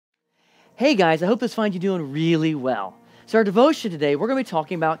Hey guys, I hope this finds you doing really well. So our devotion today, we're going to be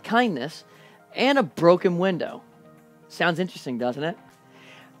talking about kindness and a broken window. Sounds interesting, doesn't it?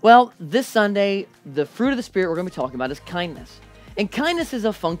 Well, this Sunday, the fruit of the Spirit we're going to be talking about is kindness. And kindness is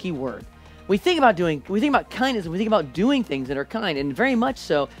a funky word. We think about kindness and we think about doing things that are kind, and very much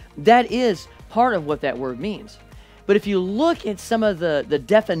so, that is part of what that word means. But if you look at some of the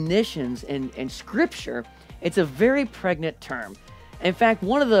definitions in Scripture, it's a very pregnant term. In fact,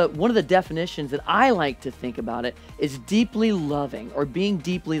 one of the definitions that I like to think about it is deeply loving or being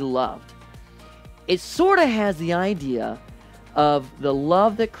deeply loved. It sort of has the idea of the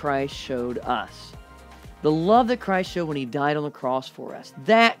love that Christ showed us. The love that Christ showed when he died on the cross for us.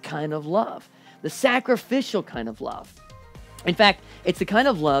 That kind of love. The sacrificial kind of love. In fact, it's the kind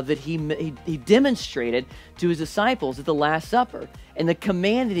of love that he demonstrated to his disciples at the Last Supper, and the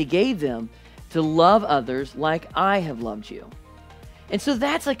command that he gave them to love others like I have loved you. And so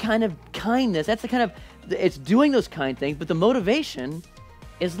that's a kind of kindness. It's doing those kind things, but the motivation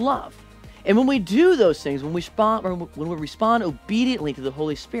is love. And when we do those things, when we respond obediently to the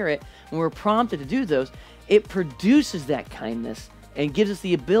Holy Spirit, when we're prompted to do those, it produces that kindness and gives us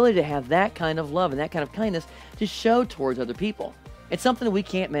the ability to have that kind of love and that kind of kindness to show towards other people. It's something that we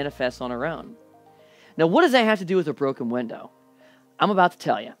can't manifest on our own. Now, what does that have to do with a broken window? I'm about to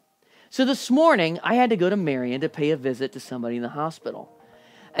tell you. So this morning, I had to go to Marion to pay a visit to somebody in the hospital.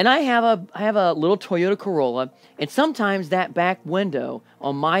 And I have a little Toyota Corolla, and sometimes that back window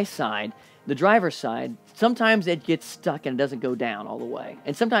on my side, the driver's side, sometimes it gets stuck and it doesn't go down all the way.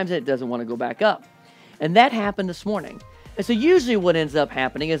 And sometimes it doesn't want to go back up. And that happened this morning. And so usually what ends up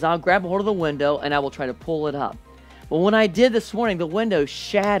happening is I'll grab a hold of the window and I will try to pull it up. Well, when I did this morning, the window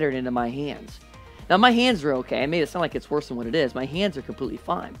shattered into my hands. Now, my hands are okay. I made it sound like it's worse than what it is. My hands are completely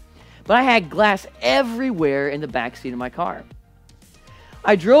fine. But I had glass everywhere in the back seat of my car.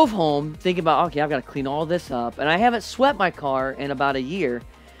 I drove home thinking about, okay, I've got to clean all this up. And I haven't swept my car in about a year.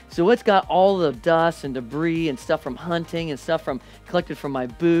 So it's got all the dust and debris and stuff from hunting and stuff collected from my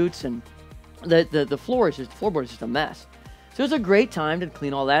boots. And the floorboard is just a mess. So it's a great time to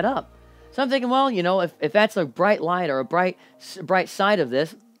clean all that up. So I'm thinking, well, if that's a bright light or a bright side of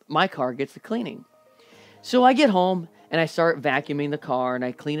this, my car gets the cleaning. So I get home and I start vacuuming the car and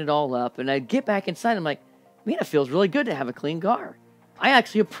I clean it all up. And I get back inside and I'm like, man, it feels really good to have a clean car. I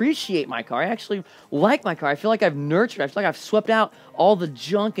actually appreciate my car. I actually like my car. I feel like I've nurtured it. I feel like I've swept out all the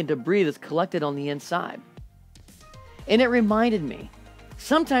junk and debris that's collected on the inside. And it reminded me,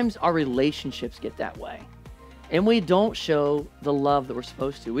 sometimes our relationships get that way. And we don't show the love that we're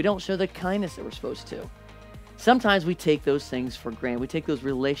supposed to. We don't show the kindness that we're supposed to. Sometimes we take those things for granted. We take those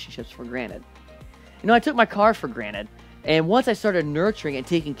relationships for granted. I took my car for granted. And once I started nurturing and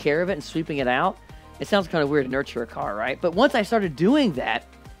taking care of it and sweeping it out, it sounds kind of weird to nurture a car, right? But once I started doing that,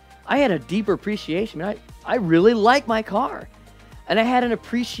 I had a deeper appreciation. I really like my car. And I had an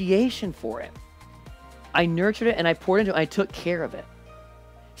appreciation for it. I nurtured it and I poured into it. I took care of it.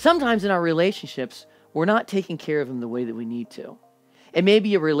 Sometimes in our relationships, we're not taking care of them the way that we need to. It may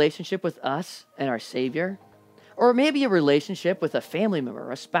be a relationship with us and our Savior, or it may be a relationship with a family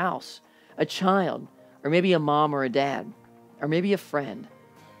member, a spouse, a child, or maybe a mom or a dad, or maybe a friend.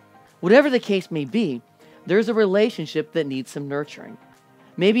 Whatever the case may be, there's a relationship that needs some nurturing.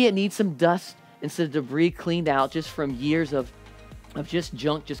 Maybe it needs some dust instead of debris cleaned out just from years of just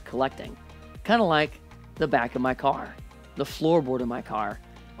junk just collecting. Kind of like the back of my car, the floorboard of my car.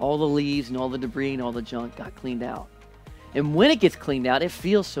 All the leaves and all the debris and all the junk got cleaned out. And when it gets cleaned out, it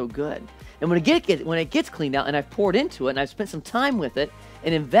feels so good. And when it gets cleaned out and I've poured into it and I've spent some time with it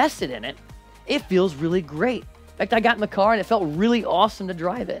and invested in it, it feels really great. In fact, I got in the car and it felt really awesome to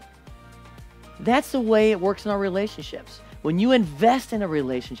drive it. That's the way it works in our relationships. When you invest in a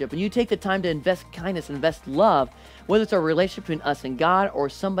relationship, when you take the time to invest kindness and invest love, whether it's a relationship between us and God or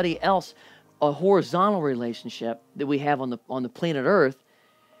somebody else, a horizontal relationship that we have on the planet Earth,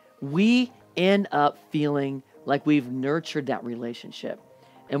 we end up feeling like we've nurtured that relationship.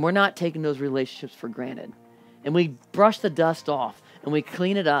 And we're not taking those relationships for granted. And we brush the dust off and we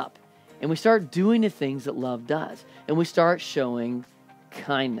clean it up. And we start doing the things that love does. And we start showing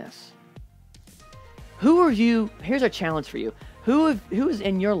kindness. Here's a challenge for you. Who is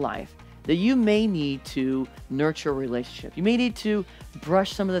in your life that you may need to nurture a relationship? You may need to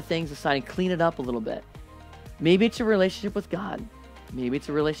brush some of the things aside and clean it up a little bit. Maybe it's a relationship with God. Maybe it's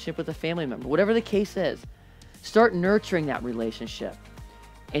a relationship with a family member. Whatever the case is, start nurturing that relationship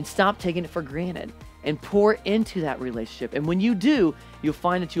and stop taking it for granted and pour into that relationship. And when you do, you'll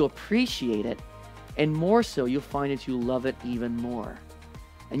find that you'll appreciate it, and more so, you'll find that you love it even more.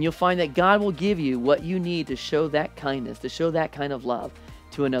 And you'll find that God will give you what you need to show that kindness, to show that kind of love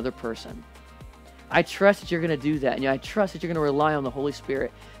to another person. I trust that you're going to do that, and I trust that you're going to rely on the Holy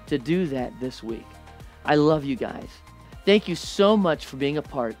Spirit to do that this week. I love you guys. Thank you so much for being a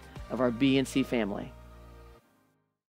part of our BNC family.